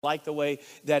like the way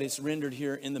that it's rendered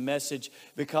here in the Message,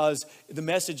 because the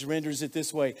Message renders it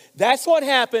this way. That's what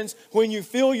happens when you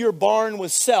fill your barn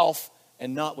with self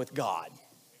and not with God.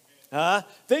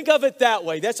 Think of it that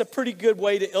way. That's a pretty good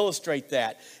way to illustrate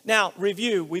that. Now,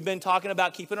 review. We've been talking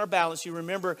about keeping our balance. You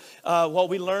remember what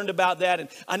we learned about that.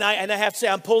 And I have to say,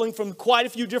 I'm pulling from quite a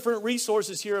few different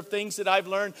resources here of things that I've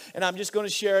learned. And I'm just going to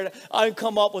share it. I've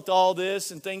come up with all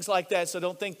this and things like that. So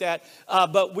don't think that.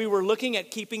 But we were looking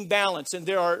at keeping balance. And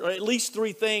there are at least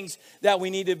 3 things that we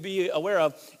need to be aware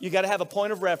of. You got to have a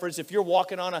point of reference. If you're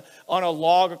walking on a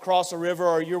log across a river,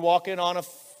 or you're walking on a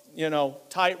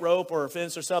tightrope or a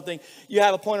fence or something, you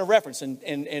have a point of reference.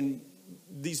 And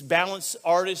these balance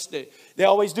artists, they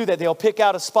always do that. They'll pick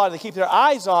out a spot. They keep their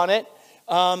eyes on it.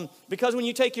 Because when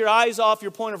you take your eyes off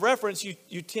your point of reference,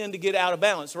 you tend to get out of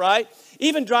balance, right?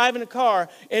 Even driving a car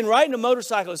and riding a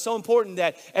motorcycle is so important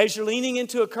that as you're leaning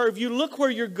into a curve, you look where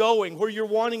you're going, where you're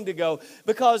wanting to go.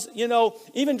 Because,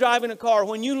 even driving a car,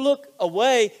 when you look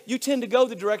away, you tend to go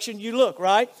the direction you look,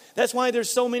 right? That's why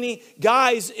there's so many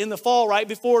guys in the fall, right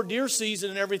before deer season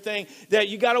and everything, that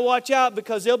you got to watch out,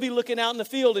 because they'll be looking out in the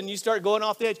field and you start going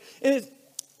off the edge. And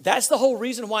that's the whole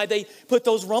reason why they put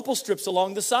those rumple strips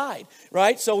along the side,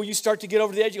 right? So when you start to get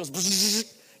over the edge, it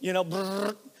goes,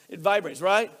 it vibrates,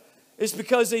 right? It's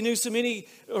because they knew so many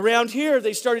around here,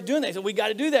 they started doing that. So we got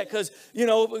to do that because,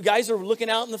 guys are looking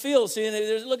out in the field, seeing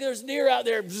there's deer out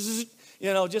there,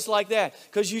 just like that.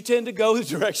 Because you tend to go the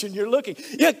direction you're looking.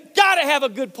 You got to have a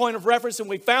good point of reference. And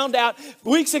we found out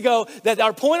weeks ago that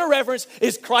our point of reference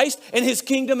is Christ and his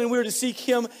kingdom. And we're to seek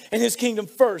him and his kingdom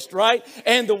first, right?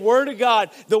 And the word of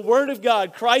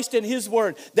God, Christ and his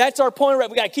word. That's our point of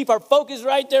reference. We got to keep our focus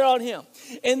right there on him.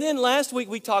 And then last week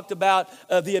we talked about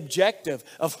the objective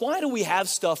of why do we have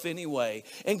stuff anyway?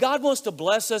 And God wants to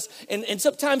bless us. And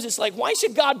sometimes it's like, why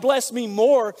should God bless me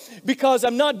more? Because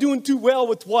I'm not doing too well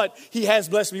with what he has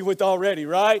blessed me with already,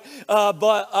 right?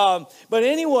 But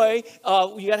anyway,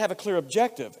 you got to have a clear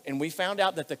objective. And we found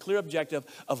out that the clear objective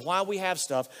of why we have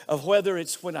stuff, of whether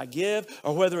it's when I give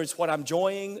or whether it's what I'm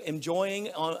enjoying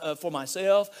for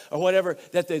myself or whatever,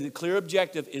 that the clear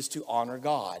objective is to honor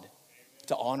God.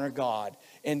 To honor God.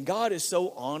 And God is so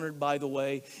honored, by the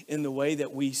way, in the way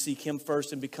that we seek him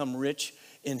first and become rich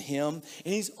in him.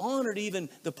 And he's honored even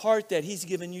the part that he's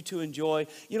given you to enjoy.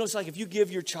 It's like if you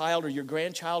give your child or your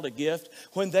grandchild a gift,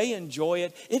 when they enjoy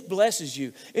it, it blesses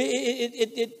you.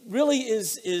 It really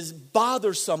is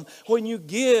bothersome when you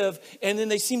give and then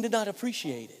they seem to not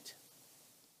appreciate it.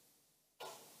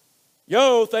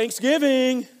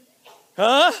 Thanksgiving.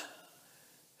 Huh?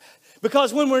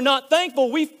 Because when we're not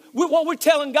thankful, what we're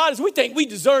telling God is we think we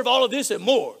deserve all of this and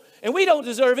more. And we don't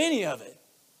deserve any of it.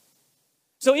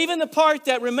 So even the part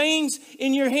that remains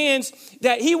in your hands,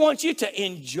 that he wants you to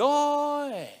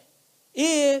enjoy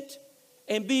it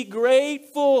and be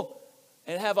grateful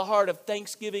and have a heart of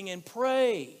thanksgiving and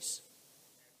praise.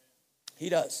 He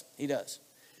does. He does.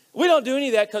 We don't do any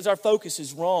of that because our focus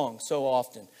is wrong so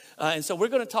often. And so we're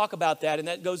going to talk about that. And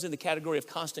that goes in the category of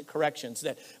constant corrections.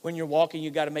 That when you're walking,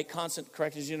 you've got to make constant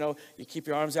corrections. You keep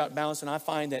your arms out in balance. And I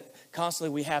find that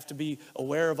constantly we have to be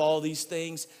aware of all these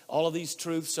things, all of these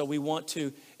truths. So we want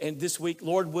to, and this week,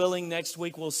 Lord willing, next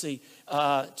week we'll see,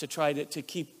 to try to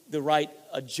keep the right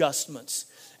adjustments.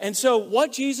 And so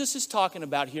what Jesus is talking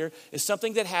about here is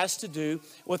something that has to do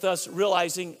with us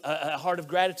realizing a heart of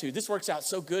gratitude. This works out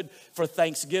so good for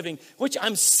Thanksgiving, which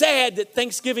I'm sad that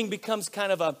Thanksgiving becomes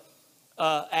kind of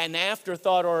an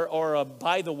afterthought or a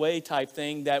by the way type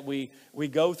thing that we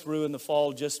go through in the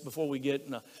fall just before we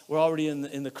get, we're already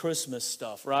in the Christmas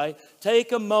stuff, right?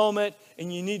 Take a moment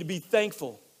and you need to be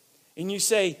thankful. And you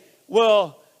say,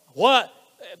 well, what?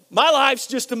 My life's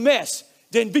just a mess.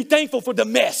 Then be thankful for the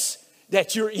mess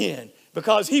that you're in,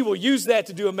 because he will use that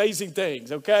to do amazing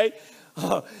things, okay?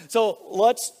 So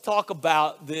let's talk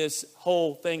about this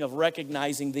whole thing of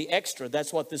recognizing the extra.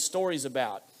 That's what this story's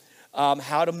about.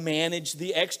 How to manage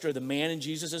the extra. The man in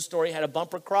Jesus' story had a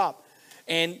bumper crop,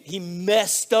 and he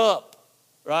messed up,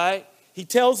 right? He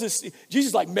tells us,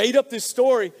 Jesus made up this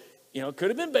story. It could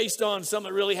have been based on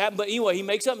something that really happened, but anyway, he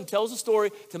makes up and tells a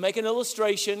story to make an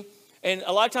illustration. And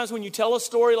a lot of times when you tell a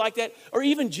story like that, or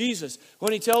even Jesus,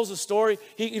 when he tells a story,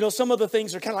 some of the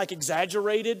things are kind of like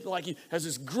exaggerated. Like he has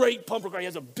this great bumper crop, he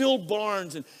has to build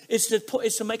barns, and it's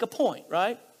to make a point,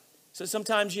 right? So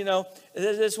sometimes,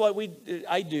 that's what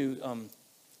I do. And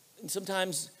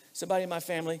sometimes somebody in my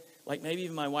family, like maybe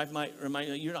even my wife, might remind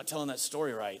me, you're not telling that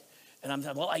story right. And I'm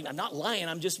not lying,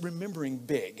 I'm just remembering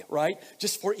big, right?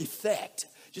 Just for effect.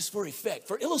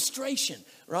 For illustration,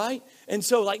 right? And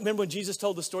so, remember when Jesus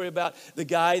told the story about the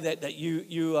guy that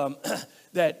you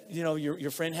that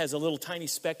your friend has a little tiny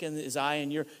speck in his eye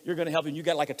and you're going to help him. You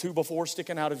got like a 2x4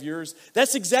 sticking out of yours.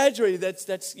 That's exaggerated. That's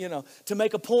to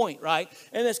make a point, right?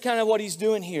 And that's kind of what he's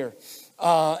doing here.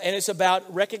 And it's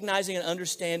about recognizing and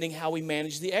understanding how we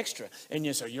manage the extra. And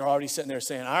yes, sir, you're already sitting there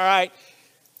saying, all right,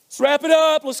 let's wrap it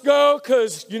up. Let's go,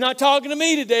 because you're not talking to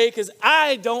me today, because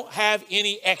I don't have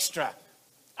any extra.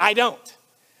 I don't.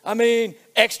 I mean,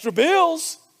 extra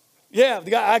bills. Yeah,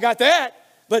 I got that,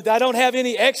 but I don't have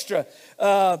any extra.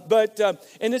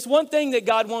 And it's one thing that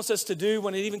God wants us to do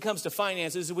when it even comes to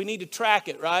finances is we need to track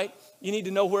it, right? You need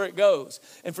to know where it goes.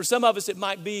 And for some of us, it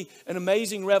might be an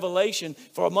amazing revelation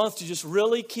for a month to just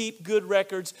really keep good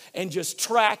records and just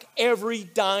track every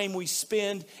dime we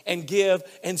spend and give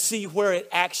and see where it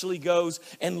actually goes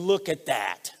and look at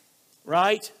that,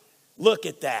 right? Look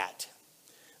at that.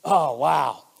 Oh,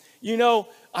 wow.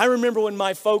 I remember when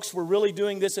my folks were really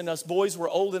doing this and us boys were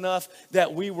old enough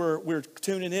that we were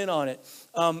tuning in on it.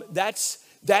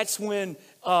 That's when,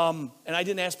 and I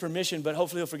didn't ask permission, but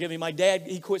hopefully he'll forgive me. My dad,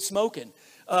 he quit smoking.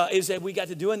 Is that we got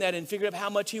to doing that and figured out how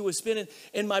much he was spending.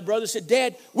 And my brother said,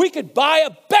 Dad, we could buy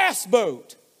a bass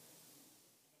boat.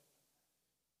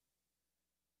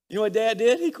 You know what Dad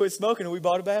did? He quit smoking and we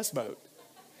bought a bass boat.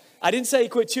 I didn't say he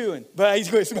quit chewing, but he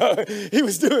quit smoking. He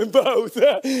was doing both.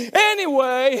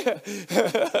 Anyway.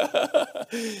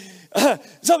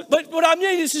 But what I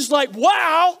mean is just like,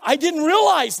 wow, I didn't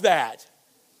realize that.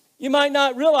 You might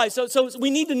not realize. So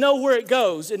we need to know where it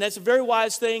goes. And that's a very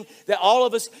wise thing that all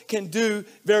of us can do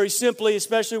very simply,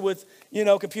 especially with,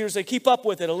 computers. They keep up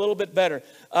with it a little bit better.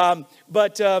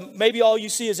 But maybe all you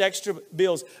see is extra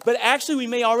bills. But actually, we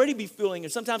may already be fooling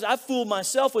it. Sometimes I fool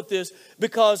myself with this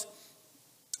because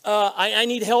I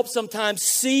need help sometimes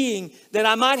seeing that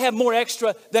I might have more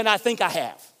extra than I think I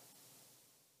have.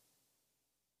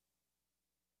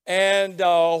 And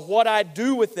what I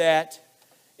do with that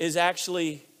is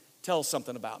actually tell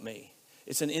something about me.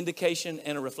 It's an indication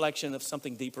and a reflection of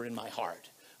something deeper in my heart,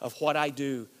 of what I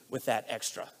do with that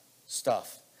extra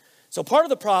stuff. So part of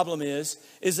the problem is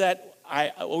that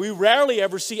we rarely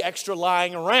ever see extra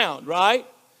lying around, right?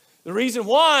 The reason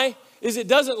why is it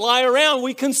doesn't lie around.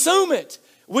 We consume it.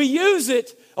 We use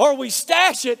it or we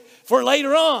stash it for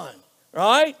later on,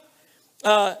 right?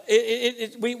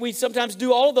 We sometimes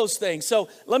do all of those things. So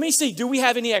let me see, do we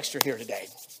have any extra here today?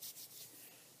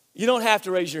 You don't have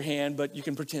to raise your hand, but you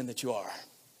can pretend that you are.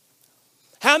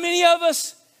 How many of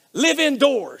us live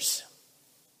indoors?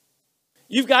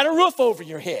 You've got a roof over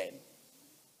your head,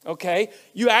 okay?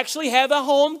 You actually have a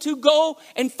home to go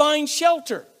and find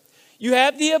shelter. You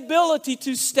have the ability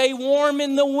to stay warm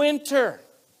in the winter.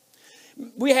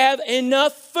 We have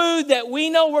enough food that we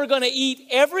know we're going to eat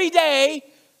every day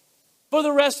for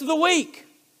the rest of the week.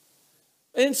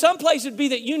 In some places it'd be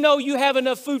that you have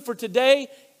enough food for today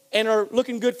and are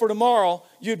looking good for tomorrow,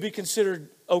 you'd be considered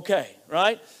okay,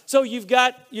 right? So you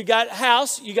got a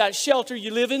house, you got shelter,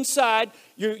 you live inside,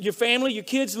 your family, your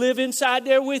kids live inside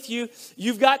there with you.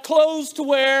 You've got clothes to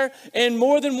wear and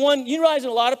more than one. You realize in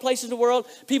a lot of places in the world,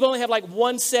 people only have like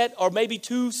one set or maybe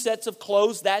two sets of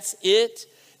clothes. That's it.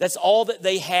 That's all that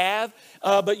they have.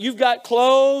 But you've got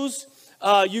clothes,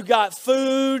 you've got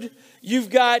food, you've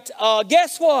got,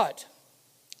 guess what?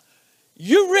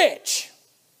 You're rich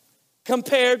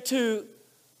compared to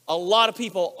a lot of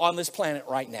people on this planet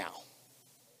right now.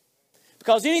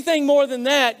 Because anything more than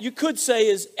that, you could say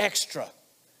is extra,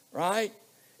 right?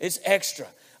 It's extra.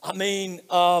 I mean,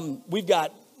 we've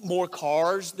got more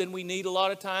cars than we need a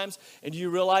lot of times. And do you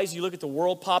realize, you look at the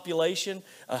world population,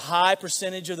 a high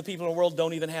percentage of the people in the world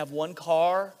don't even have one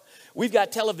car. We've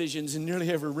got televisions in nearly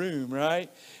every room, right?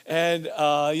 And,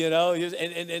 a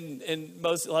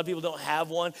lot of people don't have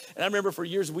one. And I remember for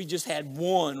years we just had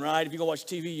one, right? If you go watch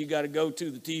TV, you got to go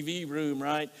to the TV room,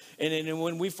 right? And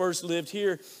when we first lived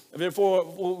here, before,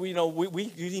 we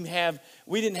didn't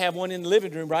have one in the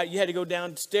living room, right? You had to go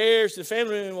downstairs to the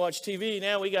family room and watch TV.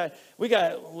 Now we got.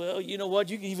 Well, you know what?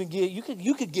 You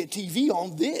could get TV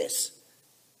on this.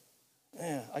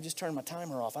 Yeah, I just turned my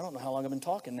timer off. I don't know how long I've been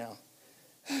talking now.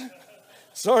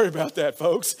 Sorry about that,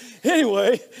 folks.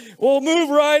 Anyway, we'll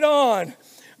move right on.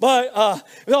 But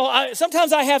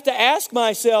sometimes I have to ask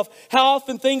myself how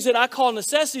often things that I call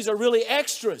necessities are really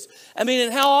extras. I mean,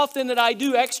 and how often that I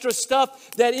do extra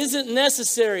stuff that isn't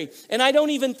necessary, and I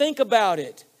don't even think about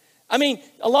it. I mean,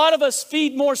 a lot of us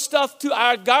feed more stuff to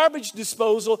our garbage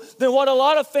disposal than what a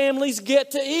lot of families get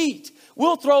to eat.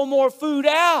 We'll throw more food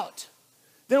out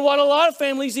than what a lot of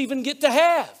families even get to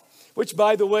have. Which,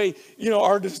 by the way,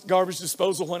 our garbage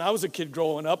disposal when I was a kid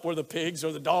growing up were the pigs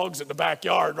or the dogs in the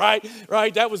backyard, right?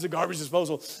 Right? That was the garbage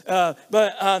disposal.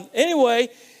 Anyway,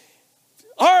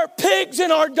 Our pigs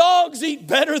and our dogs eat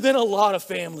better than a lot of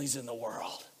families in the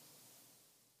world.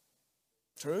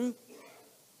 True?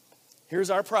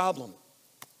 Here's our problem.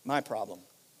 My problem.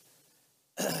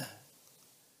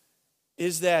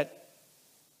 Is that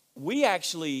we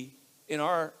actually, in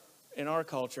our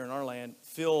culture, in our land,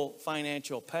 feel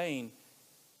financial pain,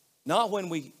 not when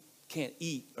we can't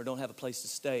eat or don't have a place to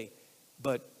stay,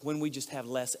 but when we just have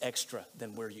less extra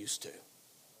than we're used to.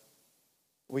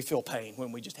 We feel pain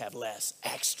when we just have less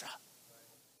extra.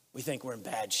 We think we're in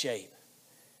bad shape.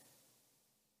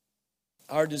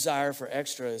 Our desire for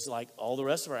extra is like all the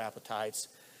rest of our appetites.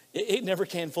 It never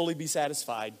can fully be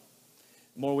satisfied.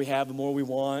 The more we have, the more we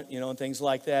want, and things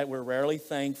like that. We're rarely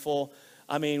thankful.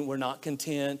 We're not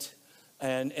content.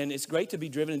 And it's great to be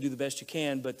driven and do the best you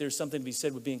can, but there's something to be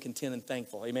said with being content and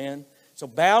thankful. Amen? So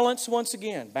balance, once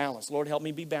again, balance. Lord, help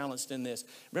me be balanced in this.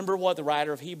 Remember what the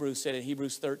writer of Hebrews said in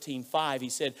Hebrews 13:5. He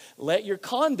said, let your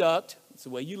conduct, it's the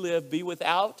way you live, be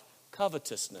without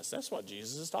covetousness. That's what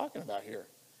Jesus is talking about here.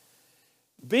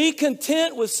 Be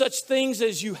content with such things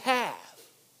as you have.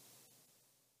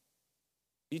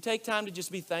 You take time to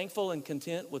just be thankful and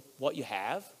content with what you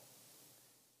have.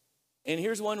 And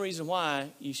here's one reason why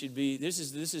you should be,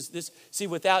 see,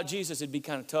 without Jesus it'd be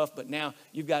kind of tough, but now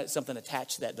you've got something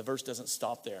attached to that. The verse doesn't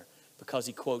stop there because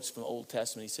he quotes from the Old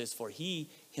Testament. He says, for he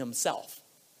himself,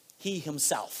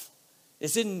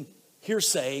 it's in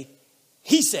hearsay,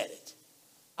 he said it.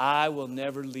 I will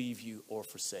never leave you or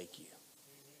forsake you.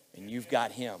 And you've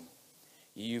got him.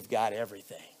 You've got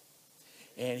everything.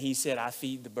 And he said, I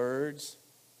feed the birds.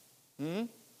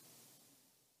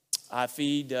 I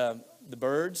feed the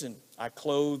birds and I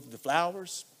clothe the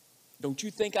flowers. Don't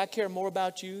you think I care more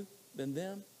about you than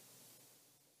them?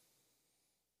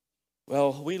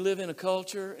 Well, we live in a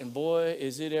culture, and boy,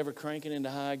 is it ever cranking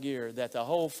into high gear, that the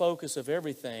whole focus of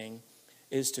everything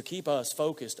is to keep us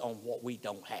focused on what we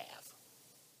don't have.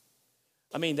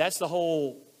 That's the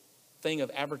whole thing of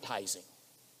advertising,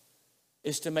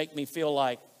 is to make me feel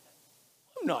like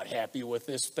I'm not happy with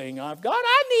this thing I've got.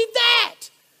 I need that.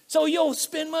 So you'll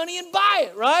spend money and buy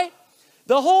it, right?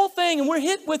 The whole thing, and we're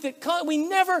hit with it. We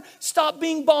never stop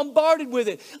being bombarded with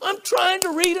it. I'm trying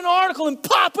to read an article and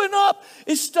popping up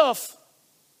is stuff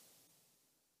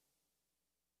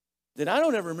that I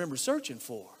don't ever remember searching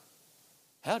for.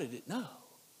 How did it know?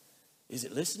 Is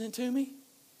it listening to me?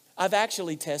 I've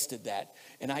actually tested that,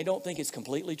 and I don't think it's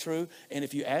completely true. And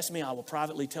if you ask me, I will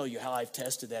privately tell you how I've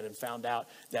tested that and found out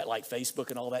that like Facebook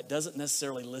and all that doesn't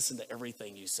necessarily listen to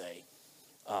everything you say.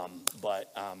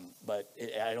 But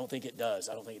I don't think it does.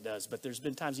 But there's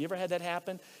been times, you ever had that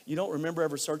happen? You don't remember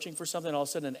ever searching for something, all of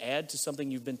a sudden an ad to something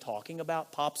you've been talking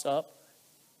about pops up?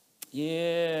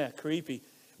 Yeah, creepy.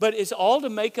 But it's all to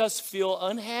make us feel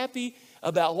unhappy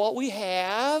about what we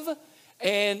have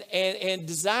and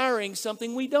desiring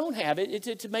something we don't have.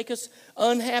 It to make us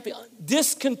unhappy,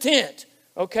 discontent.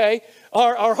 Okay,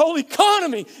 our whole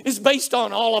economy is based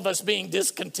on all of us being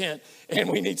discontent, and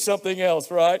we need something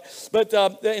else, right? But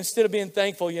instead of being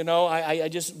thankful, I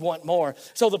just want more.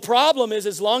 So the problem is,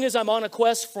 as long as I'm on a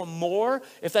quest for more,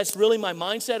 if that's really my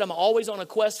mindset, I'm always on a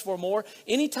quest for more.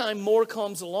 Anytime more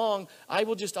comes along, I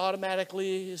will just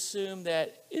automatically assume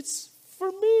that it's for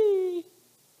me,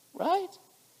 right?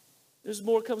 There's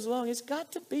more comes along, it's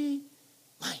got to be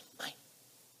mine.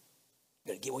 You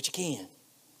got to get what you can.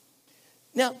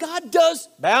 Now, God does,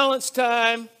 balance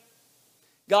time.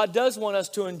 God does want us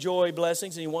to enjoy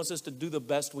blessings, and he wants us to do the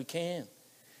best we can.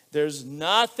 There's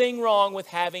nothing wrong with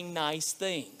having nice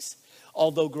things.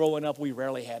 Although growing up, we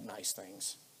rarely had nice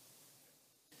things.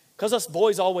 Because us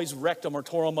boys always wrecked them or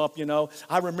tore them up,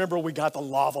 I remember we got the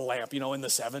lava lamp, in the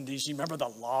 70s. You remember the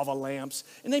lava lamps?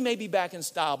 And they may be back in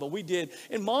style, but we did.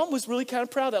 And Mom was really kind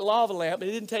of proud of that lava lamp. It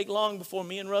didn't take long before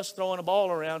me and Russ throwing a ball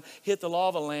around hit the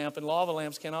lava lamp. And lava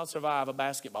lamps cannot survive a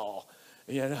basketball,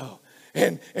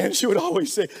 And she would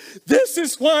always say, this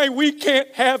is why we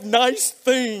can't have nice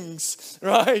things,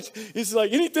 right? It's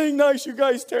like, anything nice, you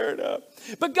guys tear it up.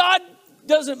 But God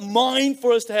doesn't mind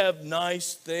for us to have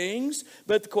nice things.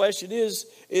 But the question is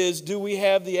do we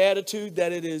have the attitude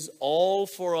that it is all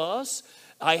for us?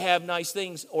 I have nice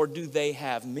things, or do they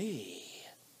have me?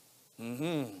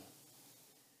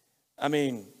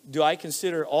 Do I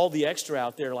consider all the extra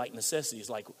out there like necessities,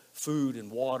 like food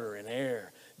and water and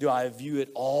air? Do I view it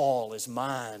all as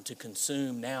mine to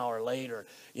consume now or later,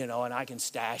 and I can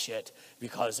stash it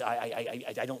because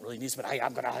I don't really need it, but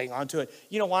I'm going to hang on to it.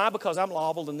 You know why? Because I'm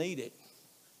liable to need it.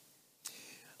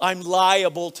 I'm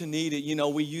liable to need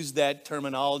it. We use that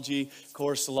terminology. Of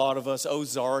course, a lot of us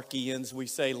Ozarkians, we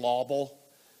say liable.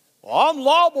 Well, I'm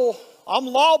liable. I'm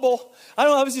liable. I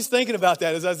don't know. I was just thinking about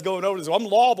that as I was going over this. I'm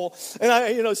liable. And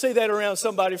I, say that around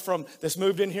somebody that's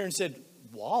moved in here and said,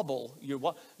 wobble?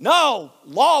 No,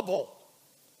 liable.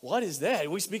 What is that? Are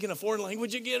we speaking a foreign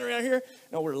language again around here?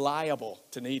 No, we're liable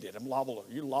to need it. I'm liable.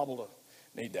 You're liable to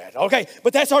need that. Okay,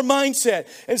 but that's our mindset.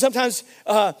 And sometimes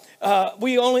the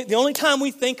only time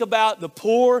we think about the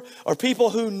poor or people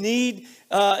who need,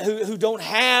 who don't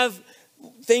have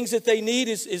things that they need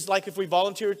is like if we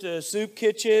volunteer at the soup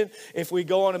kitchen, if we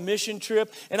go on a mission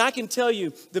trip. And I can tell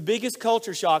you the biggest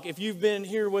culture shock, if you've been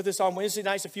here with us on Wednesday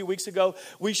nights a few weeks ago,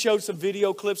 we showed some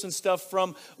video clips and stuff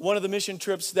from one of the mission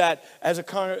trips that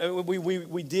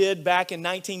we did back in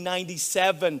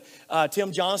 1997.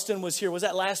 Tim Johnston was here. Was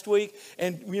that last week?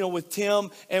 And, with Tim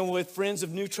and with Friends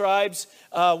of New Tribes,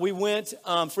 we went,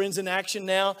 Friends in Action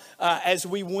now, as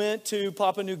we went to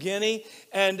Papua New Guinea.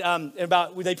 And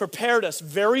they prepared us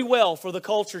very well for the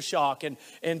culture shock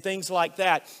and things like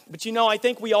that. But I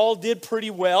think we all did pretty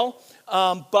well.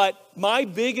 But my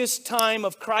biggest time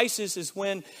of crisis is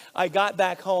when I got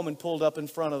back home and pulled up in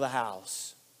front of the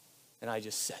house. And I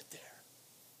just sat there.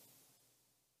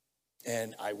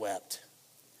 And I wept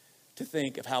to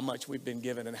think of how much we've been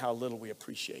given and how little we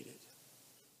appreciate it.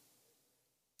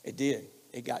 It did.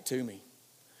 It got to me.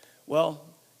 Well,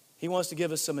 he wants to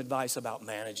give us some advice about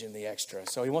managing the extra.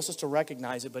 So he wants us to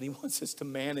recognize it, but he wants us to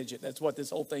manage it. That's what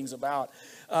this whole thing's about.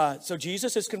 So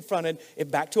Jesus is confronted.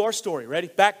 Back to our story. Ready?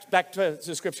 Back to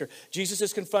the scripture. Jesus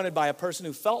is confronted by a person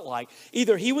who felt like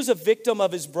either he was a victim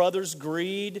of his brother's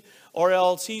greed or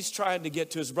else he's trying to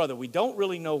get to his brother. We don't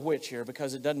really know which here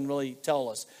because it doesn't really tell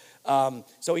us.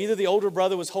 So either the older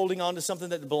brother was holding on to something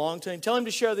that belonged to him. Tell him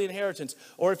to share the inheritance.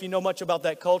 Or if you know much about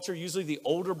that culture, usually the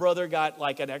older brother got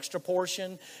like an extra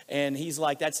portion. And he's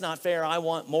like, that's not fair. I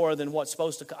want more than what's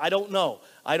supposed to come. I don't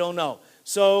know.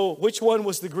 So which one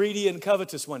was the greedy and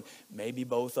covetous one? Maybe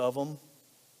both of them.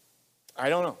 I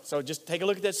don't know. So just take a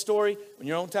look at that story in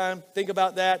your own time. Think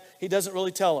about that. He doesn't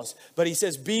really tell us. But he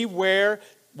says, beware.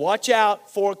 Watch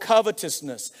out for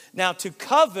covetousness. Now, to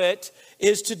covet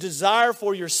is to desire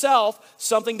for yourself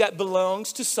something that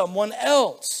belongs to someone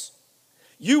else.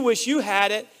 You wish you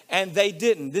had it and they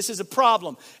didn't. This is a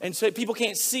problem. And so people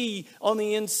can't see on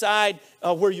the inside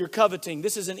where you're coveting.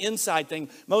 This is an inside thing.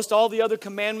 Most all the other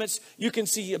commandments, you can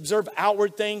observe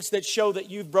outward things that show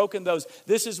that you've broken those.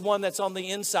 This is one that's on the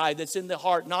inside, that's in the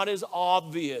heart, not as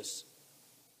obvious.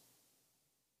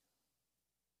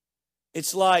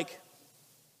 It's like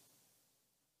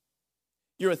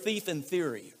you're a thief in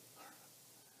theory.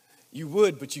 You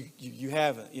would, but you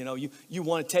haven't. You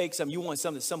want to take something. You want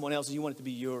something that someone else, and you want it to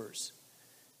be yours.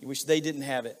 You wish they didn't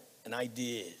have it, and I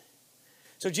did.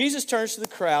 So Jesus turns to the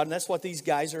crowd, and that's what these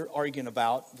guys are arguing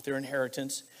about with their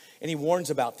inheritance. And he warns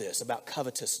about this, about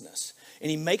covetousness. And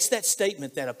he makes that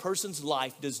statement that a person's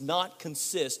life does not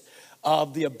consist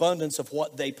of the abundance of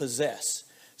what they possess.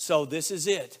 So this is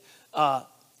it.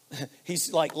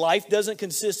 He's like, life doesn't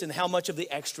consist in how much of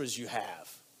the extras you have.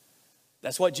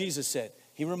 That's what Jesus said.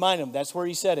 He reminded them, that's where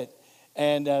he said it.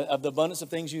 And of the abundance of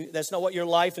things, that's not what your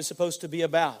life is supposed to be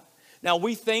about. Now,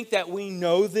 we think that we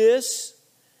know this,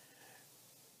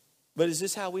 but is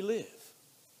this how we live?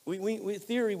 In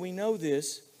theory, we know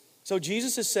this. So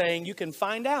Jesus is saying you can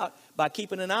find out by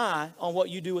keeping an eye on what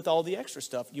you do with all the extra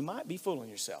stuff. You might be fooling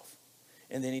yourself.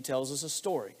 And then he tells us a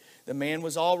story. The man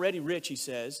was already rich, he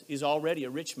says. He's already a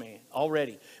rich man,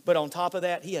 already. But on top of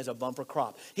that, he has a bumper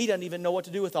crop. He doesn't even know what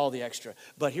to do with all the extra.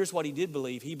 But here's what he did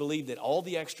believe. He believed that all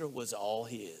the extra was all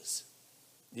his.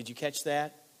 Did you catch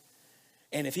that?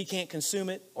 And if he can't consume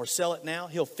it or sell it now,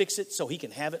 he'll fix it so he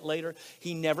can have it later.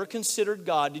 He never considered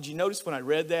God. Did you notice when I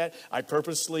read that, I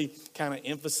purposely kind of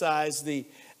emphasized the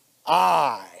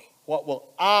I.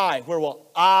 Where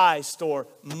will I store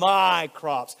my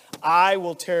crops? I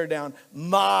will tear down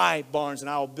my barns and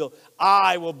I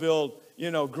will build,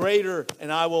 greater,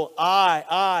 and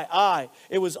I.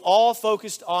 It was all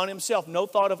focused on himself. No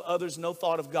thought of others, no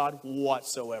thought of God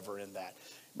whatsoever in that.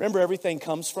 Remember, everything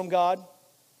comes from God.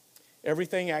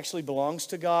 Everything actually belongs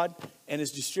to God and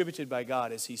is distributed by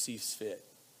God as he sees fit.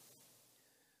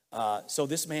 So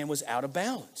this man was out of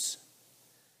balance.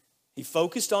 He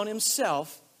focused on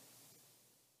himself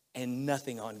and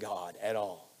nothing on God at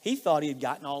all. He thought he had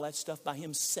gotten all that stuff by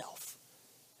himself.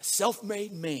 A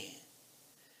self-made man.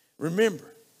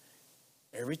 Remember,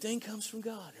 everything comes from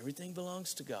God. Everything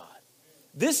belongs to God.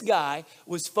 This guy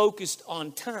was focused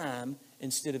on time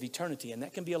instead of eternity. And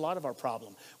that can be a lot of our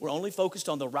problem. We're only focused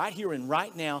on the right here and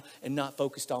right now and not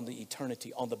focused on the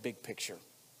eternity, on the big picture.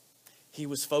 He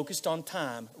was focused on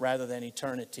time rather than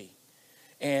eternity.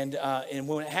 And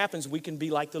when it happens, we can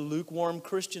be like the lukewarm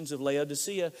Christians of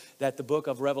Laodicea that the book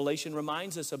of Revelation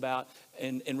reminds us about.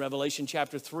 In Revelation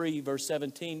chapter 3, verse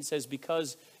 17, it says,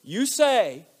 because you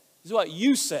say, this is what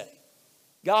you say.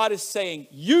 God is saying,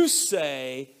 you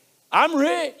say, I'm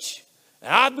rich,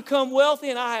 and I've become wealthy,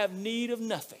 and I have need of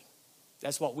nothing.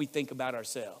 That's what we think about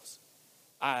ourselves.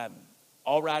 I'm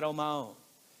all right on my own.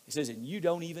 He says, and you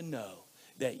don't even know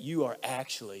that you are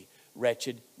actually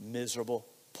wretched, miserable,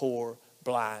 poor,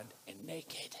 blind, and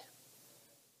naked.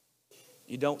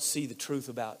 You don't see the truth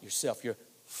about yourself. You're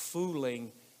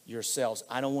fooling yourselves.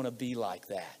 I don't want to be like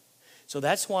that. So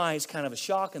that's why it's kind of a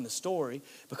shock in the story,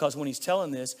 because when he's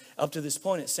telling this, up to this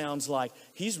point, it sounds like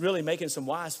he's really making some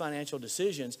wise financial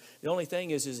decisions. The only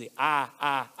thing is the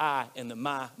I, and the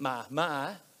my.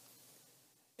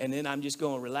 And then I'm just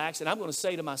going to relax, and I'm going to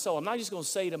say to my soul, I'm not just going to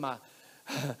say to my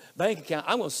bank account,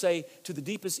 I'm going to say to the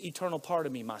deepest eternal part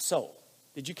of me, my soul.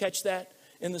 Did you catch that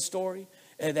in the story?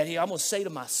 I'm going to say to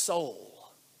my soul.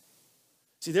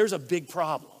 See, there's a big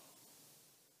problem.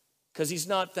 Because he's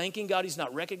not thanking God, he's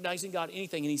not recognizing God,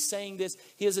 anything. And he's saying this,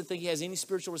 he doesn't think he has any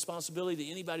spiritual responsibility to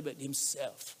anybody but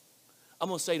himself. I'm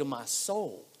going to say to my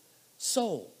soul,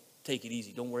 take it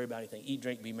easy. Don't worry about anything. Eat,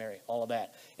 drink, be merry. All of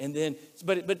that. And then,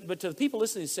 but to the people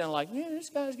listening, it sounds like, man, this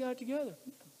guy's got it together.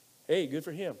 Hey, good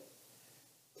for him.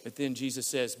 But then Jesus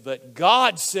says, but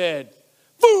God said,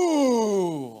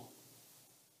 fool.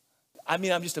 I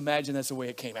mean, I'm just imagining that's the way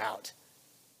it came out.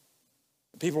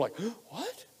 People are like,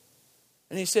 what?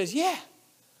 And he says, yeah,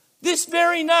 this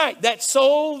very night, that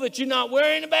soul that you're not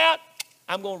worrying about,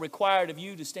 I'm going to require it of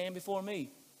you to stand before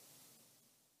me.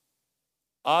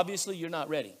 Obviously, you're not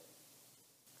ready.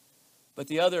 But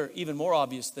the other, even more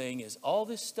obvious thing is all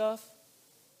this stuff,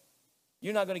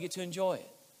 you're not going to get to enjoy it.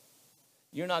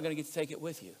 You're not going to get to take it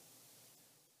with you.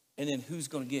 And then who's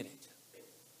going to get it?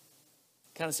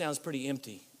 Kind of sounds pretty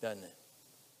empty, doesn't it?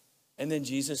 And then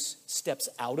Jesus steps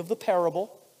out of the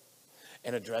parable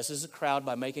and addresses the crowd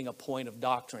by making a point of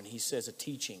doctrine. He says a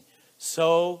teaching.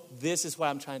 So this is what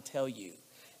I'm trying to tell you.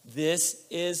 This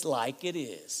is like it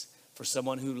is for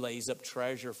someone who lays up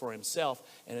treasure for himself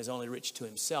and is only rich to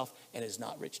himself and is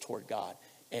not rich toward God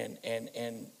and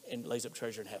lays up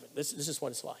treasure in heaven. This is what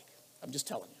it's like. I'm just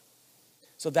telling you.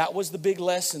 So that was the big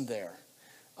lesson there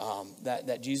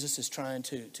that Jesus is trying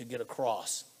to get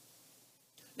across.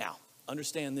 Now,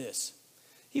 understand this.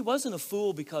 He wasn't a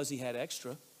fool because he had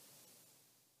extra.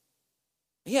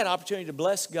 He had opportunity to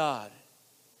bless God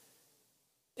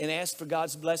and ask for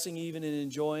God's blessing even in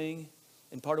enjoying.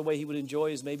 And part of the way he would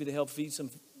enjoy is maybe to help feed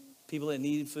some people that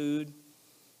needed food,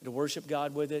 to worship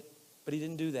God with it. But he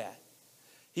didn't do that.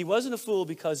 He wasn't a fool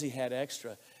because he had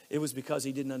extra. It was because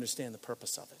he didn't understand the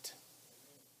purpose of it.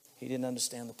 He didn't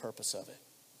understand the purpose of it.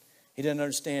 He didn't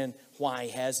understand why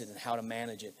he has it and how to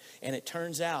manage it. And it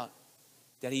turns out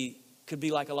that he could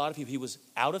be like a lot of people. He was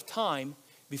out of time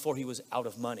before he was out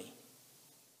of money.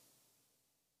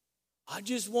 I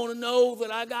just want to know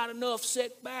that I got enough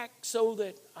set back so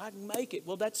that I can make it.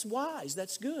 Well, that's wise.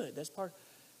 That's good. That's part.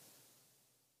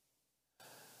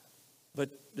 But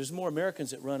there's more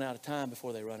Americans that run out of time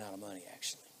before they run out of money,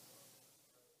 actually.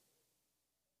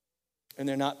 And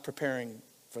they're not preparing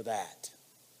for that.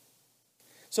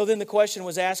 So then the question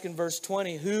was asked in verse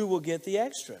 20, who will get the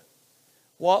extra?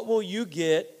 What will you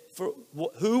get for,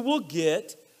 who will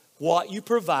get what you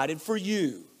provided for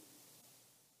you?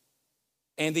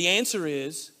 And the answer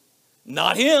is,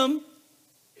 not him.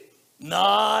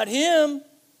 Not him.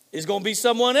 It's going to be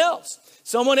someone else.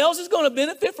 Someone else is going to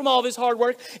benefit from all of his hard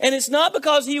work. And it's not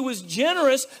because he was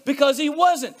generous, because he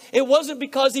wasn't. It wasn't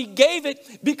because he gave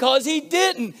it, because he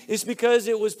didn't. It's because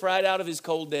it was pried out of his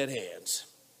cold, dead hands.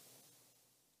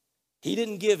 He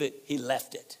didn't give it. He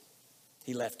left it.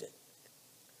 He left it.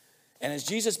 And as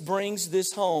Jesus brings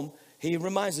this home, he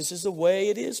reminds us this is the way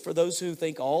it is for those who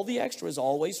think all the extra is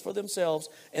always for themselves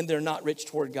and they're not rich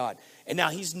toward God. And now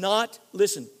he's not,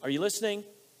 listen, are you listening?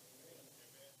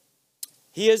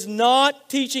 He is not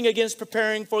teaching against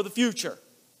preparing for the future.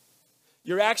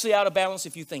 You're actually out of balance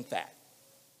if you think that.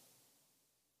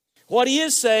 What he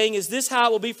is saying is this how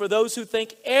it will be for those who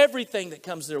think everything that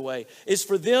comes their way is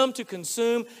for them to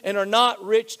consume and are not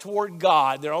rich toward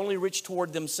God. They're only rich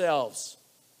toward themselves.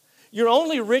 You're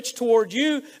only rich toward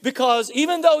you because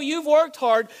even though you've worked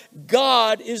hard,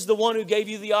 God is the one who gave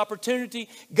you the opportunity.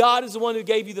 God is the one who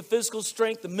gave you the physical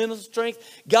strength, the mental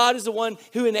strength. God is the one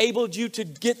who enabled you to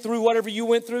get through whatever you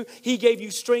went through. He gave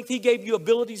you strength. He gave you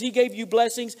abilities. He gave you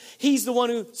blessings. He's the one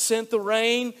who sent the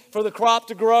rain for the crop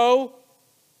to grow.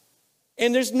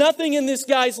 And there's nothing in this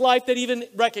guy's life that even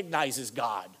recognizes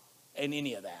God in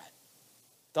any of that.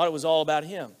 Thought it was all about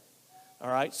him. All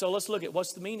right, so let's look at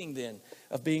what's the meaning then.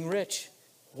 of being rich.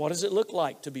 What does it look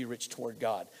like to be rich toward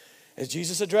God? As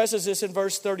Jesus addresses this in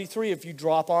verse 33, if you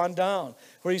drop on down,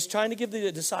 where he's trying to give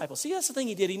the disciples. See, that's the thing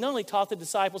he did. He not only taught the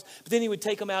disciples, but then he would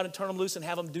take them out and turn them loose and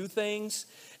have them do things.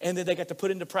 And then they got to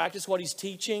put into practice what he's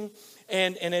teaching.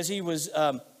 And as he was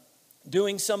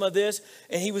doing some of this,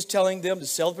 and he was telling them to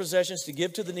sell the possessions, to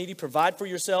give to the needy, provide for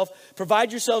yourself. Provide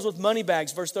yourselves with money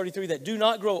bags, verse 33, that do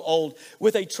not grow old,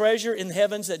 with a treasure in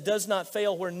heavens that does not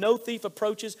fail, where no thief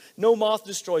approaches, no moth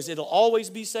destroys. It'll always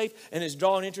be safe, and it's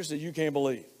drawing interest that you can't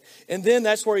believe. And then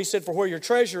that's where he said, for where your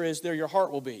treasure is, there your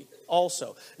heart will be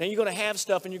also. Now you're going to have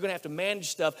stuff and you're going to have to manage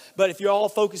stuff. But if you're all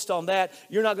focused on that,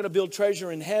 you're not going to build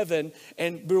treasure in heaven.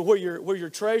 And where your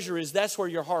treasure is, that's where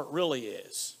your heart really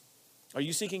is. Are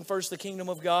you seeking first the kingdom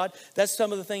of God? That's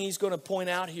some of the things he's going to point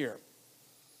out here.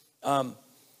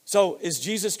 So is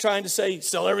Jesus trying to say,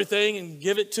 sell everything and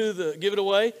give it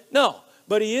away? No.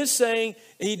 But he is saying,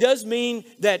 he does mean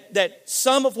that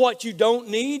some of what you don't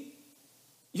need,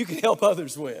 you can help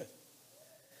others with.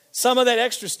 Some of that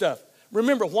extra stuff.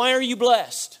 Remember, why are you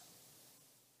blessed?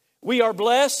 We are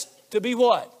blessed to be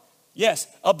what? Yes,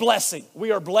 a blessing.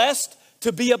 We are blessed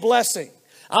to be a blessing.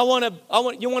 You want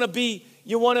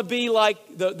to be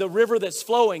like the river that's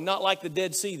flowing, not like the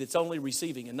Dead Sea that's only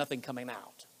receiving and nothing coming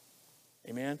out.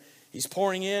 Amen. He's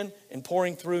pouring in and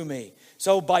pouring through me.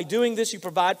 So by doing this, you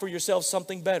provide for yourself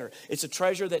something better. It's a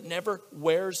treasure that never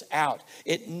wears out.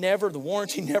 The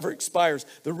warranty never expires.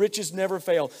 The riches never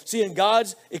fail. See, in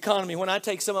God's economy, when I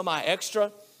take some of my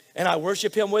extra and I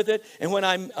worship him with it, and when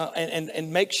I'm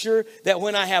and make sure that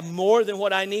when I have more than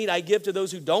what I need, I give to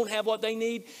those who don't have what they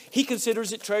need, he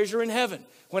considers it treasure in heaven.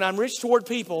 When I'm rich toward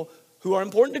people who are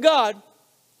important to God,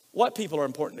 what people are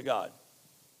important to God?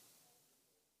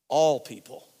 All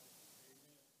people.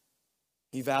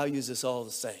 He values us all the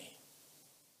same.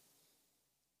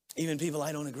 Even people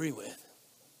I don't agree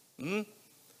with.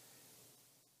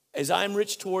 As I'm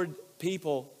rich toward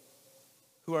people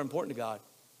who are important to God,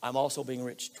 I'm also being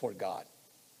rich toward God.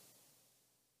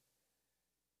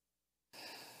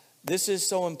 This is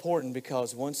so important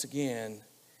because, once again,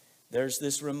 there's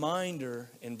this reminder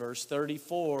in verse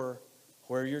 34,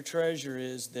 where your treasure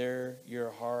is, there your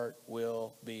heart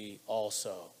will be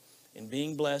also. In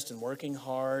being blessed and working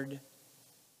hard,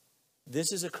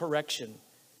 this is a correction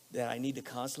that I need to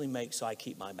constantly make so I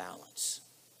keep my balance.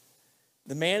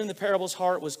 The man in the parable's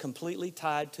heart was completely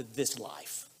tied to this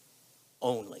life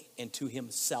only and to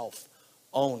himself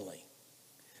only.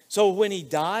 So when he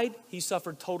died, he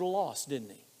suffered total loss, didn't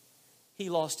he? He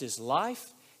lost his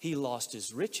life. He lost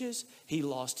his riches. He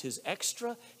lost his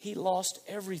extra. He lost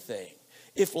everything.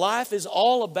 If life is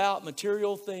all about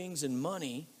material things and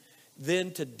money,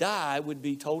 then to die would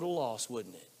be total loss,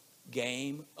 wouldn't it?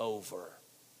 Game over.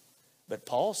 But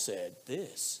Paul said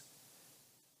this.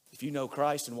 If you know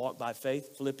Christ and walk by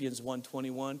faith, Philippians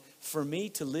 1:21, for me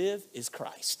to live is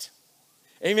Christ.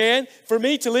 Amen? For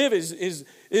me to live is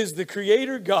the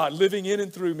Creator God living in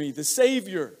and through me, the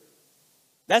Savior.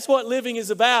 That's what living is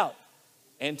about.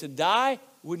 And to die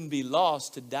wouldn't be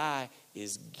loss. To die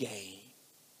is gain.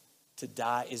 To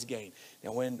die is gain.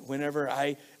 Now, whenever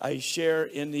I share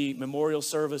in the memorial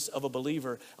service of a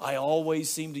believer, I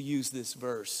always seem to use this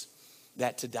verse,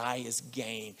 that to die is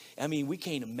gain. I mean, we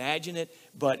can't imagine it,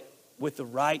 but with the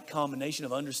right combination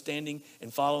of understanding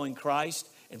and following Christ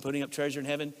and putting up treasure in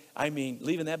heaven, I mean,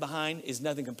 leaving that behind is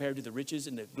nothing compared to the riches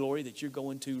and the glory that you're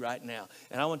going to right now.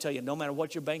 And I want to tell you, no matter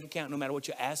what your bank account, no matter what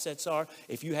your assets are,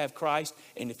 if you have Christ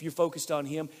and if you're focused on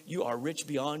him, you are rich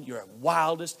beyond your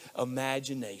wildest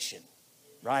imagination.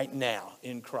 Right now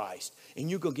in Christ. And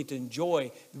you're going to get to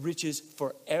enjoy the riches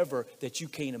forever that you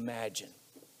can't imagine.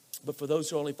 But for those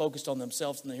who are only focused on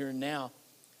themselves in the here and now,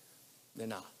 they're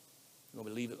not. They're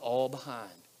going to leave it all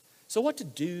behind. So what to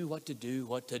do?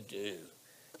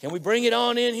 Can we bring it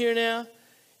on in here now?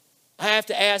 I have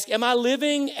to ask, am I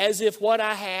living as if what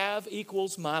I have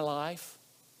equals my life?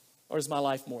 Or is my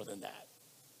life more than that?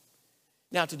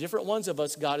 Now, to different ones of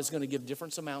us, God is going to give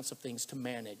different amounts of things to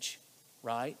manage.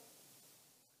 Right?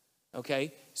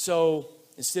 Okay, so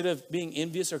instead of being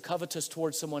envious or covetous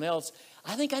towards someone else,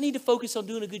 I think I need to focus on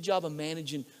doing a good job of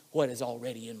managing what is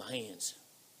already in my hands.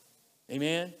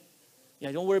 Amen?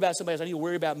 Yeah, don't worry about somebody else. I need to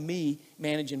worry about me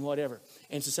managing whatever.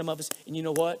 And so some of us, and you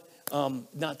know what?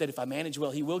 Not that if I manage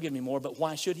well, he will give me more, but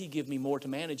why should he give me more to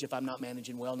manage if I'm not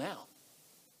managing well now?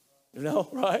 You know,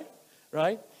 right?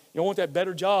 Right? You want that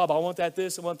better job. I want that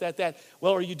this. I want that.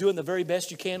 Well, are you doing the very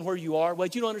best you can where you are? Well,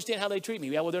 you don't understand how they treat me.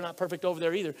 Yeah, well, they're not perfect over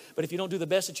there either. But if you don't do the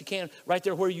best that you can right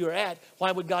there where you're at,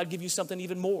 why would God give you something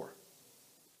even more?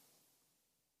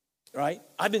 Right?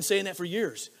 I've been saying that for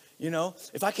years. You know,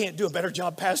 if I can't do a better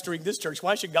job pastoring this church,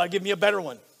 why should God give me a better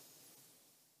one?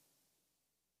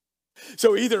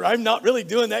 So either I'm not really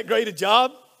doing that great a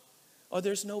job, or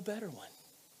there's no better one.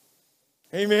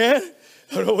 Amen?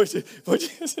 I don't know what you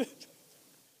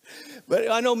but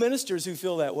I know ministers who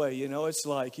feel that way. It's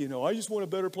like, I just want a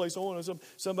better place. I want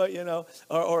somebody,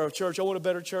 or a church. I want a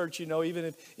better church, even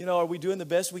if, are we doing the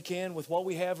best we can with what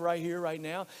we have right here, right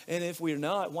now? And if we're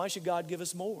not, why should God give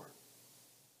us more?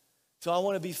 So I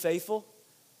want to be faithful,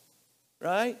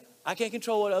 right? I can't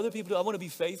control what other people do. I want to be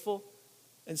faithful.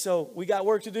 And so we got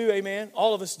work to do, amen?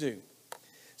 All of us do.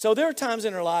 So there are times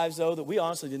in our lives, though, that we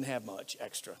honestly didn't have much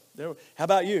extra. How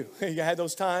about you? You had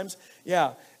those times?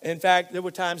 Yeah. In fact, there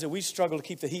were times that we struggled to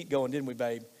keep the heat going, didn't we,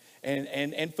 babe?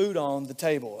 And food on the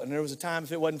table. And there was a time,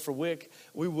 if it wasn't for WIC,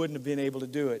 we wouldn't have been able to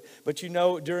do it. But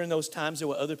during those times, there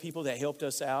were other people that helped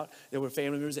us out. There were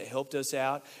family members that helped us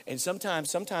out. And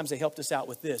sometimes they helped us out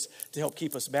with this to help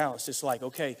keep us balanced. It's like,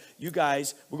 okay, you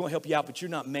guys, we're going to help you out, but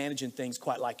you're not managing things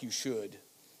quite like you should.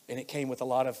 And it came with a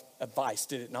lot of advice,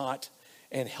 did it not?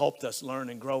 And helped us learn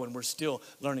and grow. And we're still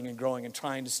learning and growing and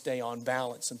trying to stay on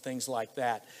balance and things like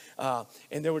that.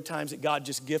 And there were times that God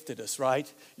just gifted us,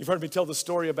 right? You've heard me tell the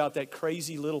story about that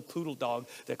crazy little poodle dog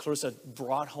that Clarissa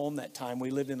brought home that time. We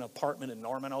lived in an apartment in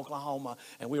Norman, Oklahoma,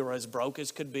 and we were as broke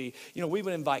as could be. We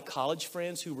would invite college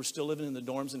friends who were still living in the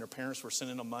dorms and their parents were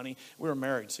sending them money. We were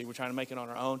married, so we were trying to make it on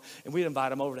our own. And we'd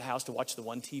invite them over to the house to watch the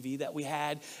one TV that we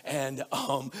had. And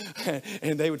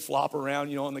they would flop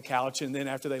around, on the couch. And then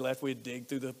after they left, we'd dig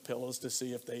through the pillows to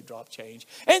see if they dropped change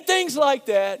and things like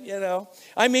that.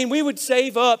 I mean, we would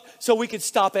save up so we could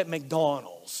stop at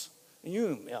McDonald's.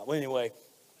 Anyway,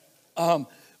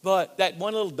 but that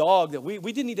one little dog that we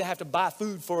didn't need to have to buy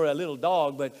food for a little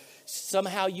dog, but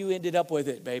somehow you ended up with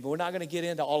it, baby. We're not going to get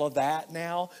into all of that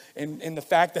now, and the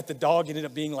fact that the dog ended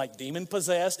up being like demon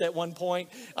possessed at one point,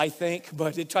 I think,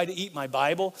 but it tried to eat my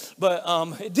Bible, but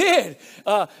it did.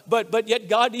 But yet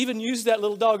God even used that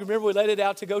little dog. Remember, we let it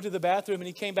out to go to the bathroom, and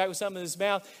he came back with something in his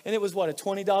mouth, and it was what, a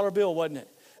 $20 bill, wasn't it?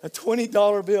 A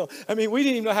 $20 bill. I mean, we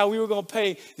didn't even know how we were going to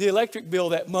pay the electric bill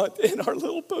that month in our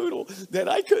little poodle that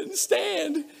I couldn't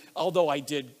stand. Although I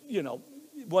did, it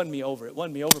won me over,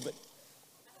 but.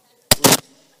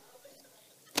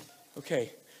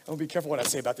 Okay, I'm going to be careful what I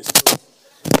say about this poodle.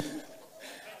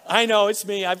 I know, it's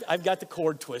me. I've got the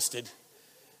cord twisted.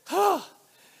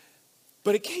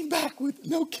 But it came back with,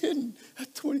 no kidding, a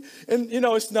 20. And,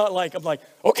 it's not like, I'm like,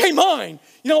 okay, mine.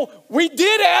 We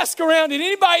did ask around, did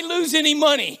anybody lose any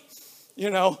money?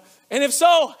 And if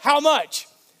so, how much?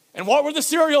 And what were the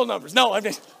serial numbers? No, I'm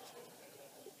just...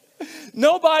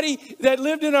 Nobody that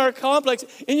lived in our complex.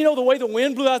 And the way the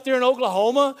wind blew out there in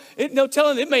Oklahoma,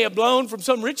 it may have blown from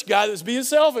some rich guy that was being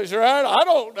selfish, right? I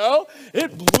don't know.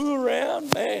 It blew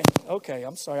around, man. Okay,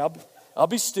 I'm sorry. I'll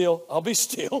be still.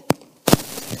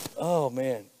 Oh,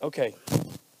 man. Okay.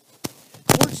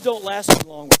 Words don't last too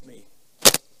long with me.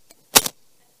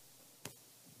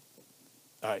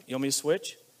 All right, you want me to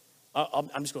switch? I'm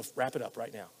just going to wrap it up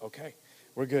right now. Okay,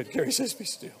 we're good. Gary says be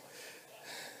still.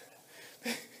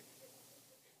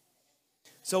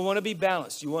 So I want to be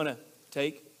balanced. You want to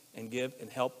take and give and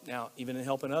help. Now, even in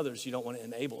helping others, you don't want to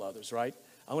enable others, right?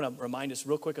 I want to remind us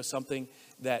real quick of something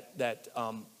that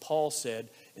Paul said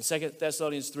in 2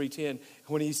 Thessalonians 3:10,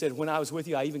 when he said, when I was with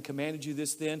you, I even commanded you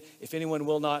this then, if anyone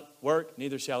will not work,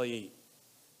 neither shall he eat.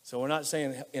 So we're not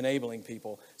saying enabling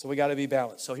people. So we got to be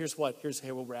balanced. So here's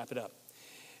here we'll wrap it up.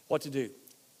 What to do.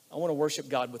 I want to worship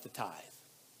God with the tithe.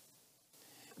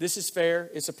 This is fair.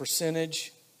 It's a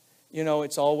percentage.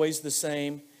 It's always the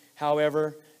same.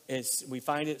 However, we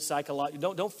find it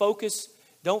psychological. Don't focus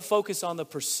on the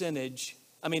percentage.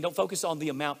 Don't focus on the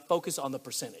amount. Focus on the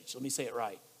percentage. Let me say it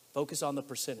right. Focus on the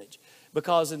percentage.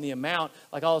 Because in the amount,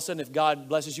 like all of a sudden, if God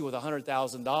blesses you with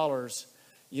 $100,000,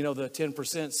 the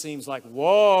 10% seems like,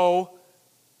 whoa,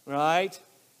 right?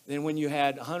 Then when you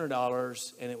had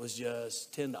 $100 and it was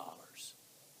just $10.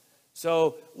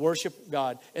 So worship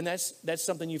God. And that's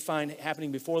something you find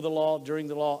happening before the law, during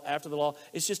the law, after the law.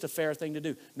 It's just a fair thing to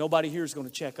do. Nobody here is going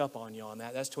to check up on you on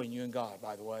that. That's between you and God,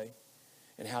 by the way,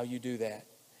 and how you do that.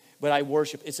 But I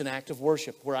worship. It's an act of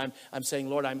worship where I'm saying,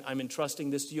 Lord, I'm entrusting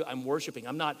this to you. I'm worshiping.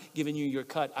 I'm not giving you your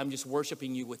cut. I'm just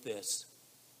worshiping you with this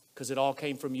because it all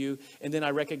came from you. And then I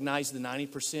recognize the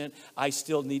 90%. I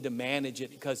still need to manage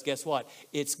it because guess what?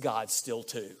 It's God's still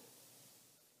too.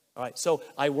 All right, so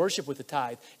I worship with the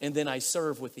tithe, and then I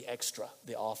serve with the extra,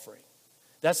 the offering.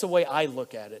 That's the way I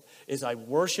look at it, is I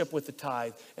worship with the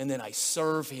tithe, and then I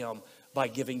serve him by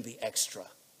giving the extra,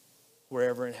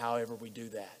 wherever and however we do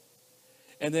that.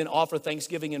 And then offer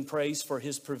thanksgiving and praise for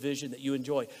his provision that you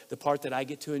enjoy. The part that I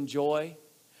get to enjoy,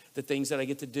 the things that I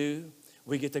get to do,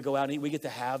 We get to go out and eat. We get to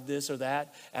have this or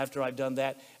that. After I've done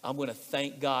that, I'm going to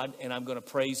thank God and I'm going to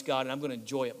praise God and I'm going to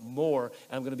enjoy it more.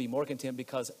 And I'm going to be more content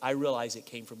because I realize it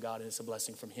came from God and it's a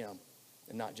blessing from Him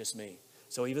and not just me.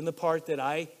 So even the part that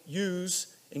I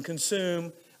use and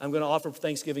consume, I'm going to offer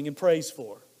thanksgiving and praise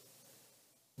for.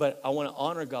 But I want to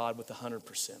honor God with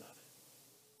 100% of it.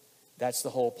 That's the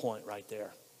whole point right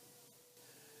there.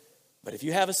 But if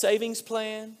you have a savings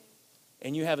plan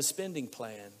and you have a spending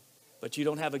plan, but you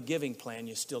don't have a giving plan,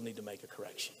 you still need to make a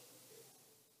correction.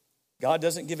 God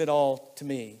doesn't give it all to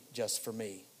me just for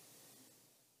me.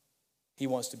 He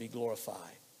wants to be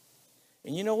glorified.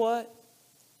 And you know what?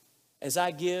 As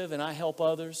I give and I help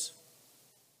others,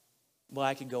 well,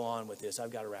 I could go on with this.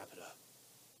 I've got to wrap it up.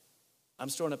 I'm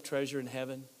storing up treasure in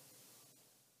heaven.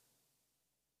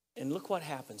 And look what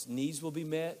happens. Needs will be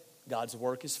met. God's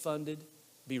work is funded.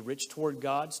 Be rich toward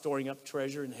God, storing up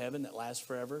treasure in heaven that lasts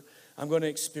forever. I'm going to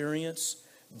experience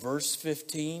verse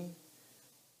 15,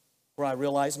 where I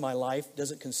realize my life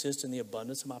doesn't consist in the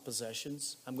abundance of my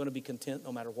possessions. I'm going to be content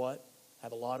no matter what,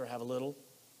 have a lot or have a little.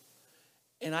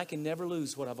 And I can never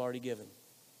lose what I've already given.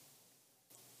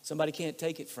 Somebody can't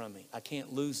take it from me. I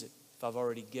can't lose it if I've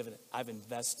already given it. I've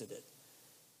invested it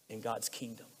in God's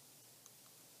kingdom.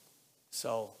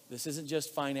 So this isn't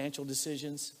just financial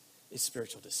decisions, it's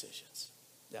spiritual decisions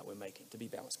that we're making to be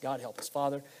balanced. God help us.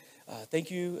 Father,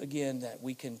 thank you again that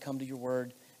we can come to your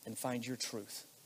word and find your truth.